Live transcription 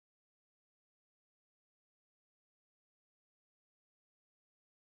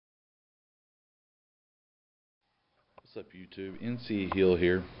What's up, YouTube? NC Hill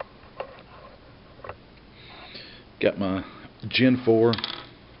here. Got my Gen4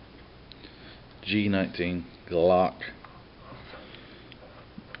 G19 Glock,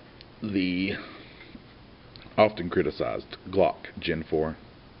 the often criticized GLOCK Gen4.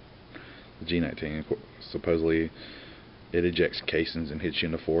 The G19, supposedly it ejects casings and hits you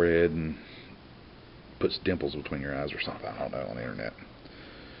in the forehead and puts dimples between your eyes or something. I don't know, on the internet.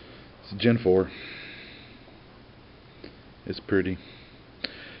 It's a Gen4. It's pretty.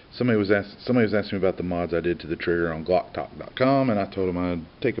 Somebody was asking me about the mods I did to the trigger on GlockTalk.com, and I told them I'd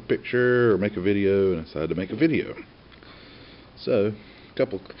take a picture or make a video, and I decided to make a video. So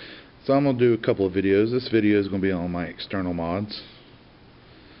I'm gonna do a couple of videos. This video is gonna be on my external mods.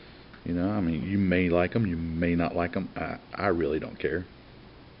 You know, I mean, you may like them, you may not like them. I really don't care.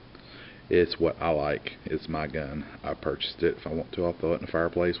 It's what I like. It's my gun. I purchased it. If I want to, I'll throw it in the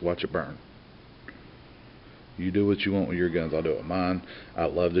fireplace, watch it burn. You do what you want with your guns. I'll do it with mine. I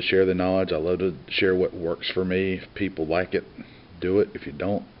love to share the knowledge. I love to share what works for me. If people like it, do it. If you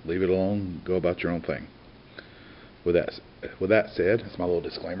don't, leave it alone. Go about your own thing. With that said, that's my little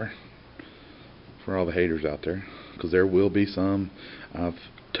disclaimer for all the haters out there, because there will be some. I've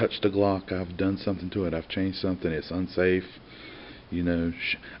touched a Glock. I've done something to it. I've changed something. It's unsafe. You know,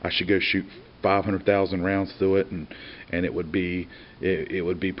 I should go shoot 500,000 rounds through it, and it would be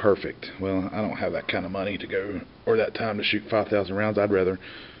perfect. Well, I don't have that kind of money to go, or that time to shoot 5,000 rounds. I'd rather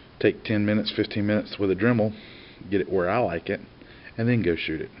take 10 minutes, 15 minutes with a Dremel, get it where I like it, and then go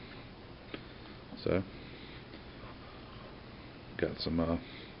shoot it. So, got some, what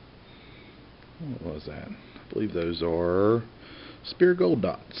was that? I believe those are Spear Gold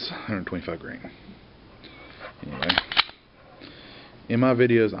Dots, 125 grain. Anyway. In my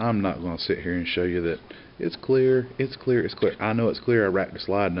videos, I'm not going to sit here and show you that it's clear, it's clear, it's clear. I know it's clear. I racked the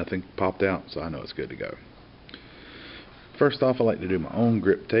slide, nothing popped out, so I know it's good to go. First off, I like to do my own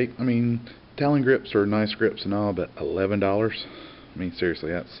grip tape. I mean, Talon grips are nice grips and all, but $11? I mean,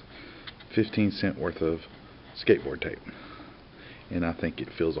 seriously, that's 15 cents worth of skateboard tape. And I think it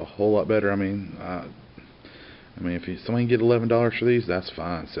feels a whole lot better. I mean, if somebody can get $11 for these, that's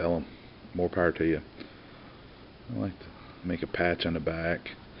fine. Sell them. More power to you. I like to make a patch on the back.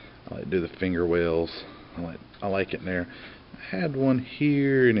 I like to do the finger wells. I like it in there. I had one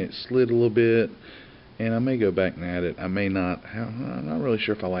here and it slid a little bit, and I may go back and add it. I may not. I'm not really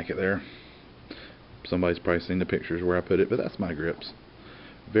sure if I like it there. Somebody's probably seen the pictures where I put it, but that's my grips.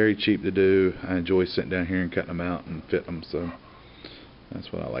 Very cheap to do. I enjoy sitting down here and cutting them out and fit them, so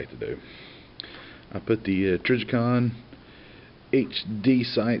that's what I like to do. I put the G19 HD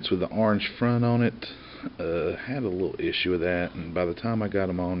sights with the orange front on it. Had a little issue with that, and by the time I got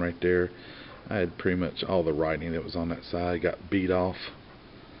them on right there, I had pretty much all the writing that was on that side got beat off.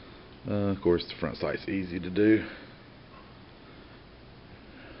 Of course, the front sight's easy to do,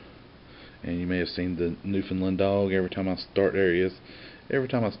 and you may have seen the Newfoundland dog. Every time I start, there he is. Every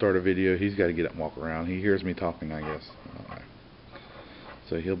time I start a video, he's got to get up and walk around. He hears me talking, I guess. Alright.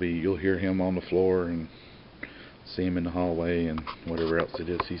 So you'll hear him on the floor and see him in the hallway and whatever else it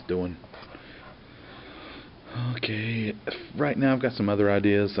is he's doing. Okay, right now I've got some other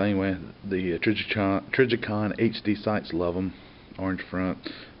ideas. Anyway, the G19 HD sights, love them. Orange front,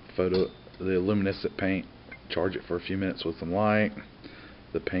 the luminescent paint. Charge it for a few minutes with some light.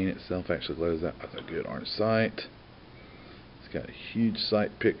 The paint itself actually glows out with a good orange sight. It's got a huge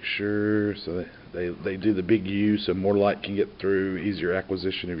sight picture, so they do the big U, so more light can get through, easier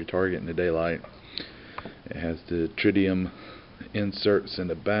acquisition of your target in the daylight. It has the tritium inserts in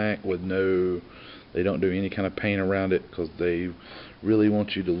the back with no. They don't do any kind of paint around it because they really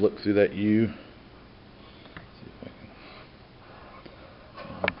want you to look through that U. See if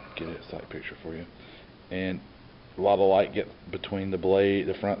I can get a sight picture for you. And a lot of light get between the blade,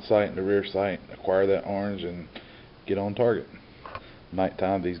 the front sight and the rear sight. Acquire that orange and get on target.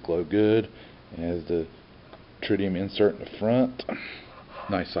 Nighttime, these glow good. It has the tritium insert in the front.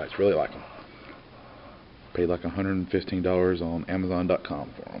 Nice sights, really like them. Paid like $115 on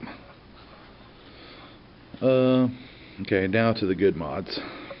Amazon.com for them. Okay, now to the good mods.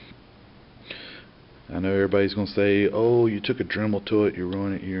 I know everybody's gonna say, "Oh, you took a Dremel to it, you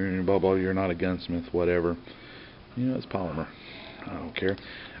ruined it, you're blah blah, you're not a gunsmith, whatever." You know, it's polymer. I don't care.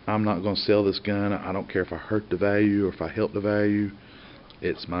 I'm not gonna sell this gun. I don't care if I hurt the value or if I help the value.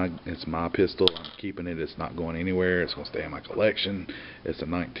 It's my pistol. I'm keeping it. It's not going anywhere. It's gonna stay in my collection. It's a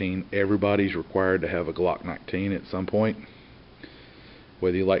 19. Everybody's required to have a Glock 19 at some point,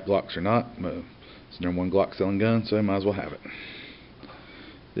 whether you like Glocks or not. It's the #1 Glock selling gun, so I might as well have it.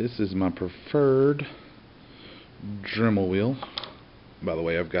 This is my preferred Dremel wheel. By the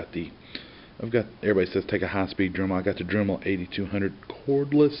way, I've got the everybody says take a high-speed Dremel. I got the Dremel 8200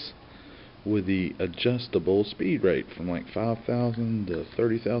 cordless with the adjustable speed rate from like 5,000 to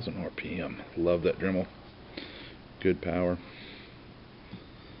 30,000 RPM. Love that Dremel. Good power.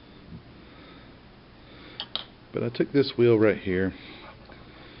 But I took this wheel right here,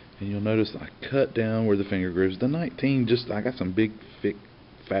 and you'll notice I cut down where the finger grooves. The 19, I got some big, thick,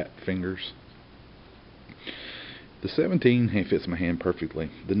 fat fingers. The 17 fits my hand perfectly.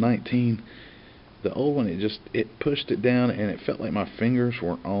 The 19, the old one, it pushed it down, and it felt like my fingers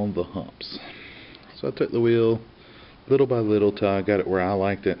were on the humps. So I took the wheel little by little till I got it where I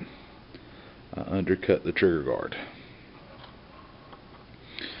liked it. I undercut the trigger guard.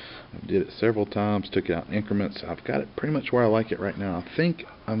 I did it several times, took it out in increments. I've got it pretty much where I like it right now. I think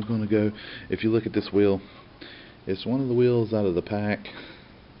I'm going to go, if you look at this wheel, it's one of the wheels out of the pack.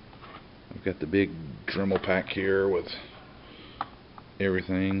 I've got the big Dremel pack here with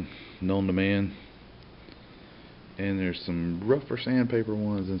everything known to man. And there's some rougher sandpaper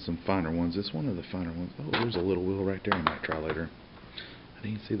ones and some finer ones. It's one of the finer ones. Oh, there's a little wheel right there I might try later. I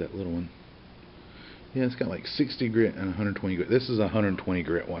didn't see that little one. Yeah, it's got like 60 grit and 120 grit. This is a 120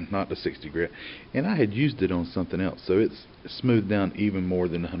 grit one, not the 60 grit. And I had used it on something else, so it's smoothed down even more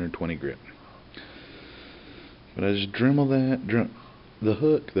than the 120 grit. But I just Dremel that. The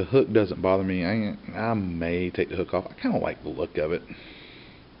hook doesn't bother me. I may take the hook off. I kind of like the look of it.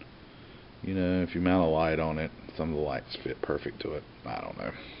 You know, if you mount a light on it, some of the lights fit perfect to it. I don't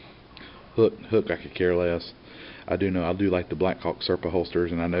know. Hook I could care less. I do like the Black Hawk Serpa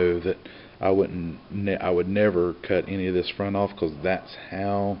holsters, and I know that I would never cut any of this front off, because that's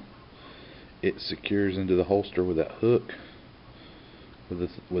how it secures into the holster with that hook,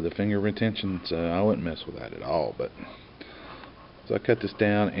 with the finger retention. So I wouldn't mess with that at all. But so I cut this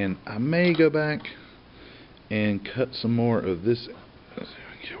down, and I may go back and cut some more of this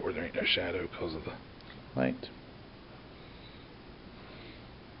where there ain't no shadow because of the light.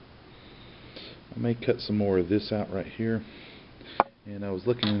 I may cut some more of this out right here. And I was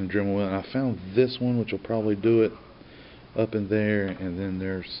looking in the Dremel wheel, and I found this one, which will probably do it up in there. And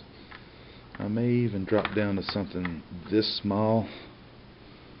then I may even drop down to something this small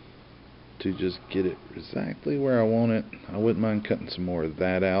to just get it exactly where I want it. I wouldn't mind cutting some more of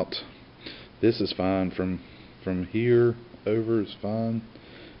that out. This is fine. From here over is fine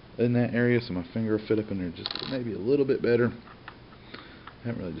in that area, so my finger will fit up in there just maybe a little bit better. I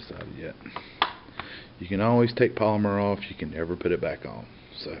haven't really decided yet. You can always take polymer off, you can never put it back on.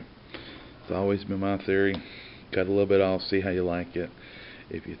 So it's always been my theory. Cut a little bit off, see how you like it.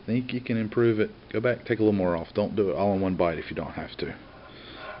 If you think you can improve it, go back, take a little more off. Don't do it all in one bite if you don't have to.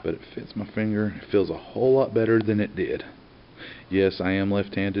 But it fits my finger. It feels a whole lot better than it did. Yes, I am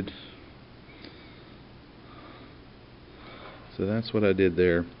left-handed. So that's what I did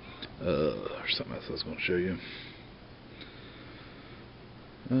there. There's something else I was going to show you.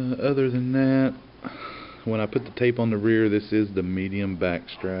 Other than that, when I put the tape on the rear, this is the medium back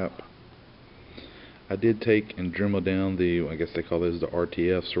strap. I did take and Dremel down the, I guess they call those the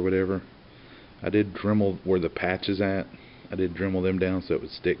RTFs or whatever. I did Dremel where the patch is at. I did Dremel them down so it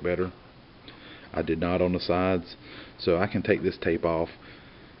would stick better. I did not on the sides. So I can take this tape off.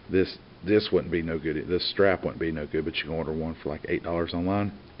 This wouldn't be no good. This strap wouldn't be no good, but you can order one for like $8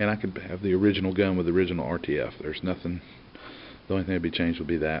 online. And I could have the original gun with the original RTF. There's nothing. The only thing that would be changed would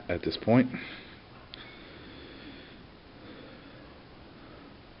be that at this point.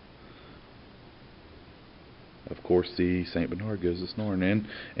 Of course, the St. Bernard goes to snoring,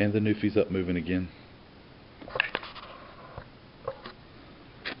 and the Newfie's up moving again.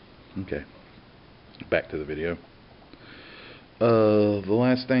 Okay, back to the video. The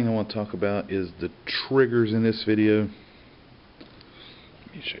last thing I want to talk about is the triggers in this video.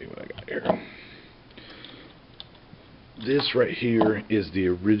 Let me show you what I got here. This right here is the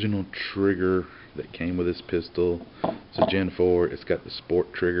original trigger that came with this pistol. It's a Gen 4. It's got the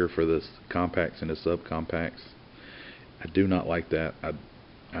sport trigger for the compacts and the subcompacts. I do not like that.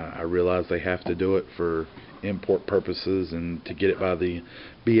 I realize they have to do it for import purposes and to get it by the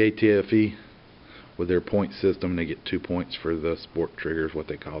BATFE with their point system. They get 2 points for the sport triggers, what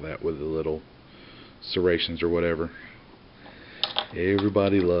they call that, with the little serrations or whatever.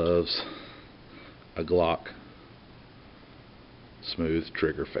 Everybody loves a Glock smooth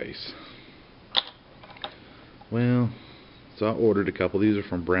trigger face. Well, so I ordered a couple. These are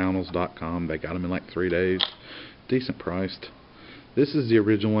from Brownells.com. They got them in like 3 days. Decent priced. This is the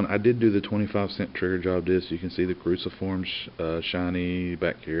original one. I did do the 25-cent trigger job disc. You can see the cruciform shiny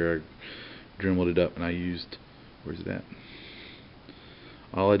back here. I dremeled it up and I used, where's it at?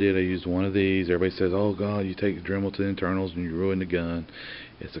 All I did, I used one of these. Everybody says, oh God, you take the Dremel to the internals and you ruin the gun.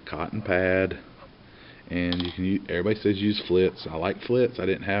 It's a cotton pad, and you can use, everybody says use flits. I like flits. I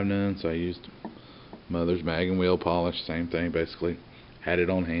didn't have none, so I used Mother's mag and wheel polish. Same thing basically. Had it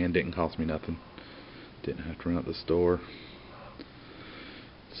on hand, didn't cost me nothing. Didn't have to run out the store.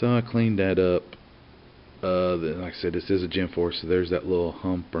 So I cleaned that up. Like I said, this is a Gen 4, so there's that little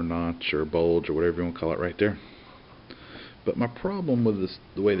hump or notch or bulge or whatever you want to call it right there. But my problem with this,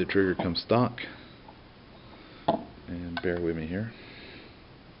 the way the trigger comes stock, and bear with me here,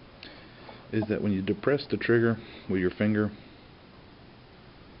 is that when you depress the trigger with your finger,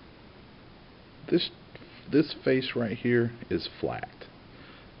 this face right here is flat.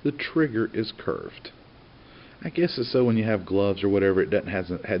 The trigger is curved. I guess it's so when you have gloves or whatever, it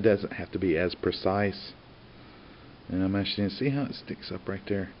doesn't have to be as precise. And I'm actually see how it sticks up right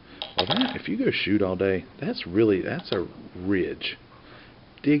there. Well, that, if you go shoot all day, that's a ridge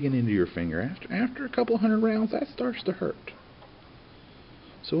digging into your finger. After a couple hundred rounds, that starts to hurt.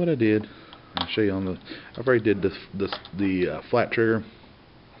 So what I did, I'll show you on the. I've already did the flat trigger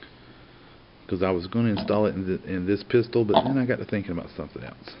because I was going to install it in this pistol, but then I got to thinking about something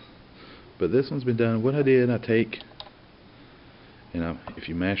else. But this one's been done. What I did, I take, and if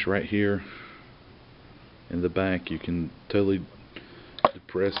you mash right here in the back, you can totally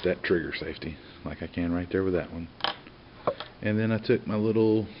depress that trigger safety like I can right there with that one. And then I took my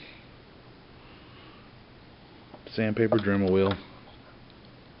little sandpaper Dremel wheel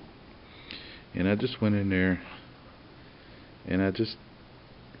and I just went in there and I just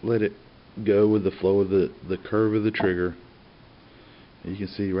let it go with the flow of the curve of the trigger. You can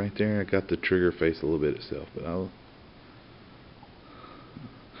see right there I got the trigger face a little bit itself, but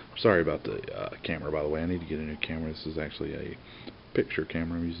sorry about the camera, by the way. I need to get a new camera. This is actually a picture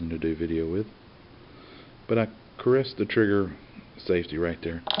camera I'm using to do video with. But I caressed the trigger safety right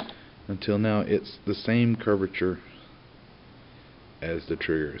there until now it's the same curvature as the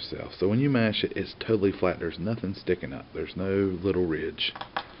trigger itself. So when you mash it, it's totally flat. There's nothing sticking up. There's no little ridge.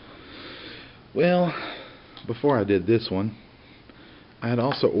 Well, before I did this one, I had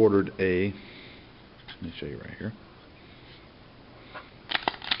also ordered a, let me show you right here.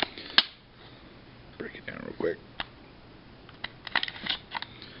 Break it down real quick.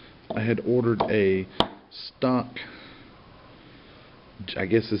 I had ordered a stock, I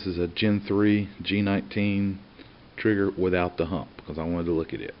guess this is a Gen 3 G19 trigger without the hump because I wanted to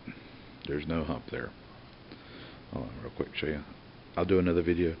look at it. There's no hump there. Hold on real quick, show you. I'll do another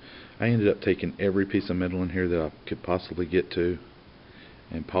video. I ended up taking every piece of metal in here that I could possibly get to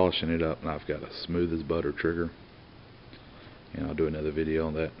and polishing it up, and I've got a smooth as butter trigger, and I'll do another video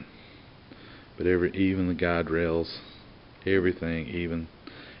on that. But even the guide rails, everything,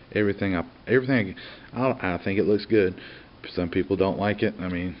 I think it looks good. Some people don't like it. I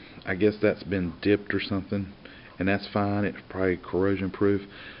mean, I guess that's been dipped or something, and that's fine. It's probably corrosion proof.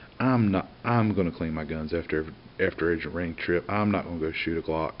 I'm going to clean my guns after every ring trip. I'm not going to go shoot a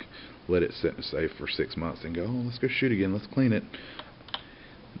Glock, let it sit in a safe for 6 months and go, oh, let's go shoot again, let's clean it.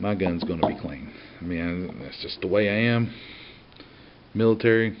 My gun's going to be clean. I mean, that's just the way I am.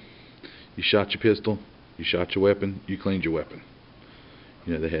 Military, you shot your pistol, you shot your weapon, you cleaned your weapon.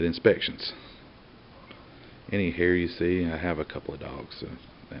 You know, they had inspections. Any hair you see, I have a couple of dogs, so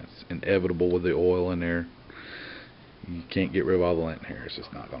that's inevitable with the oil in there. You can't get rid of all the lint hair. It's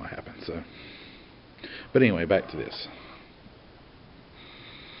just not going to happen. So, but anyway, back to this.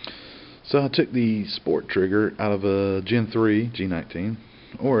 So I took the sport trigger out of a Gen 3 G19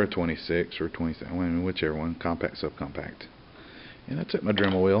 or a 26 or 27, whichever one, compact, subcompact. And I took my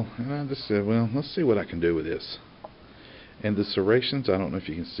Dremel wheel and I just said, well, let's see what I can do with this. And the serrations, I don't know if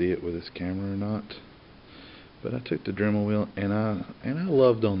you can see it with this camera or not, but I took the Dremel wheel and I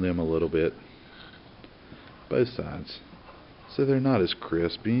loved on them a little bit, both sides, so they're not as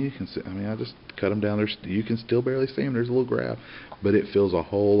crispy. You can see, I mean, I just cut them down. You can still barely see them. There's a little grab, but it feels a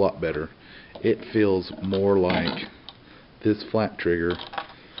whole lot better. It feels more like this flat trigger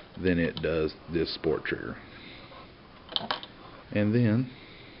than it does this sport trigger. And then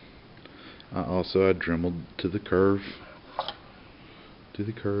I dremeled to the curve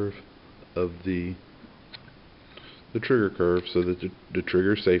of the trigger curve, so that the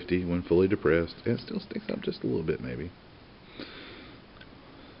trigger safety when fully depressed, it still sticks up just a little bit maybe.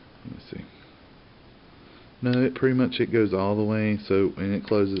 Let's see. No, it pretty much goes all the way, so when it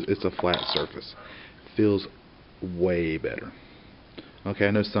closes, it's a flat surface. It feels way better. Okay,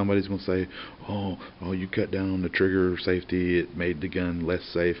 I know somebody's going to say, oh, you cut down on the trigger safety, it made the gun less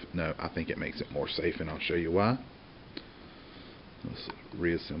safe. No, I think it makes it more safe, and I'll show you why. Let's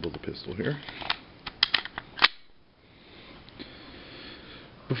reassemble the pistol here.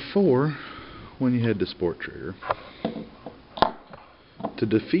 Before, when you had the sport trigger, to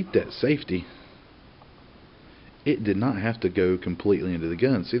defeat that safety, it did not have to go completely into the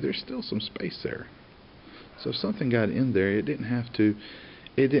gun. See, there's still some space there. So if something got in there, it didn't have to,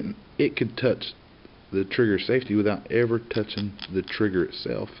 it could touch the trigger safety without ever touching the trigger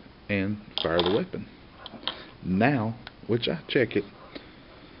itself and fire the weapon. Now, which I check it,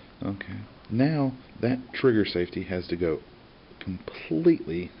 okay, now that trigger safety has to go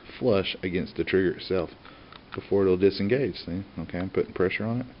completely flush against the trigger itself before it'll disengage. See, okay, I'm putting pressure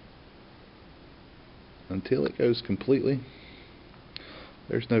on it. Until it goes completely,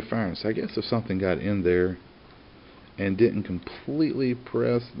 there's no firing. So I guess if something got in there and didn't completely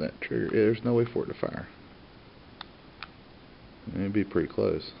press that trigger, there's no way for it to fire. It'd be pretty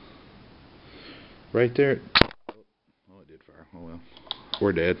close. Right there. Oh, it did fire. Oh well.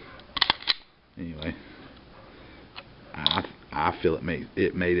 We're dead. Anyway, I feel it made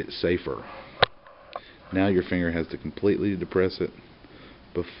it safer. Now your finger has to completely depress it.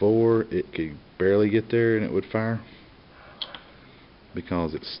 Before, it could barely get there and it would fire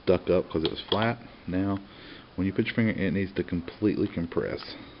because it's stuck up because it was flat. Now, when you put your finger in, it needs to completely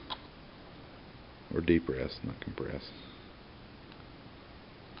compress or depress, not compress.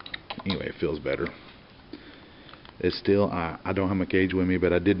 Anyway, it feels better. It's still, I don't have my gauge with me,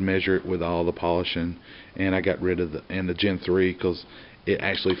 but I did measure it with all the polishing, and I got rid of the Gen 3 because it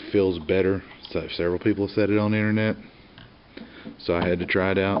actually feels better. So several people have said it on the internet, so I had to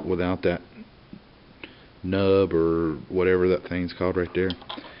try it out without that nub or whatever that thing's called right there.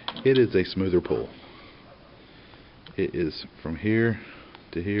 It is a smoother pull. It is from here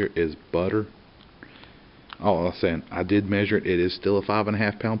to here is butter. Oh, I was saying, I did measure it. It is still a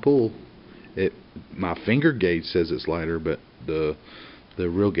 5.5 pound pull. My finger gauge says it's lighter, but the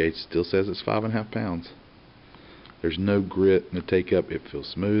real gauge still says it's 5.5 pounds. There's no grit, no take up. It feels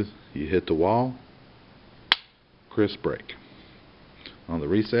smooth. You hit the wall, crisp break. On the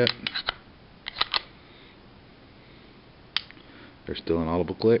reset, there's still an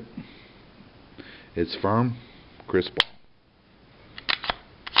audible click. It's firm, crisp.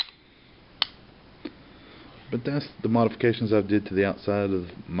 But that's the modifications I did to the outside of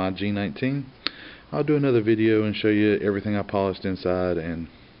my G19. I'll do another video and show you everything I polished inside, and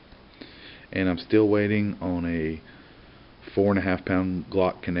I'm still waiting on a 4.5 pound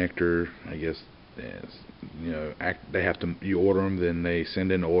Glock connector. I guess, you know, they have to, you order them, then they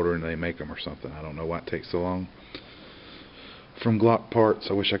send in the order and they make them or something. I don't know why it takes so long. From Glock parts,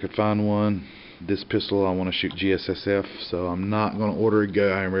 I wish I could find one. This pistol I want to shoot GSSF, so I'm not going to order a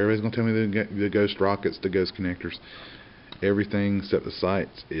everybody's going to tell me the ghost rockets, the ghost connectors. Everything except the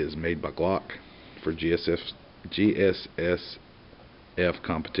sights is made by Glock for GSSF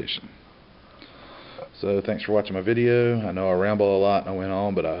competition. So thanks for watching my video. I know I ramble a lot and I went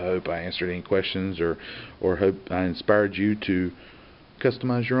on, but I hope I answered any questions or hope I inspired you to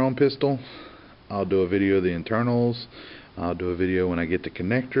customize your own pistol. I'll do a video of the internals. I'll do a video when I get the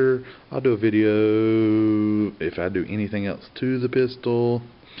connector. I'll do a video if I do anything else to the pistol.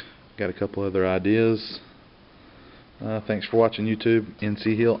 Got a couple other ideas. Thanks for watching YouTube.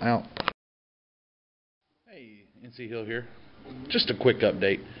 NC Hill out. Hey, NC Hill here. Just a quick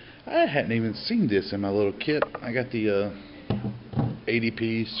update. I hadn't even seen this in my little kit. I got the 80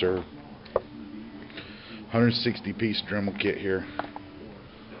 piece or 160 piece Dremel kit here.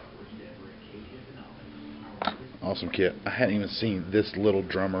 Awesome kit. I hadn't even seen this little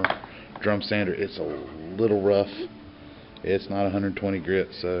drum sander. It's a little rough. It's not 120 grit,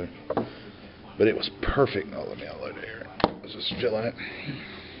 so, but it was perfect. Oh, let me unload it here. I was just filling it.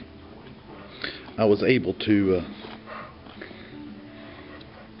 I was able to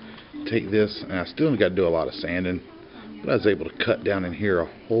take this, and I still got to do a lot of sanding, but I was able to cut down in here a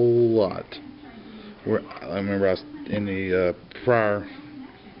whole lot. Where I remember I was in the prior,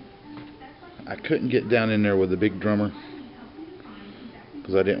 I couldn't get down in there with the big drummer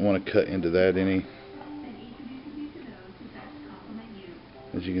because I didn't want to cut into that any.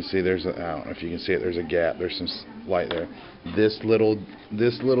 As you can see, there's a, I don't know if you can see it, there's a gap, there's some light there. This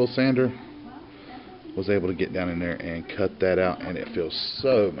little sander was able to get down in there and cut that out, and it feels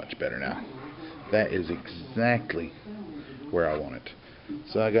so much better now. That is exactly where I want it.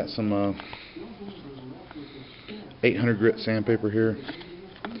 So I got some 800 grit sandpaper here,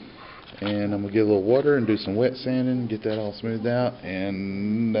 and I'm gonna get a little water and do some wet sanding, get that all smoothed out,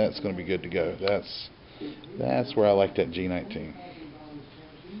 and that's gonna be good to go. That's where I like that G19.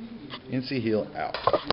 NC Hill out.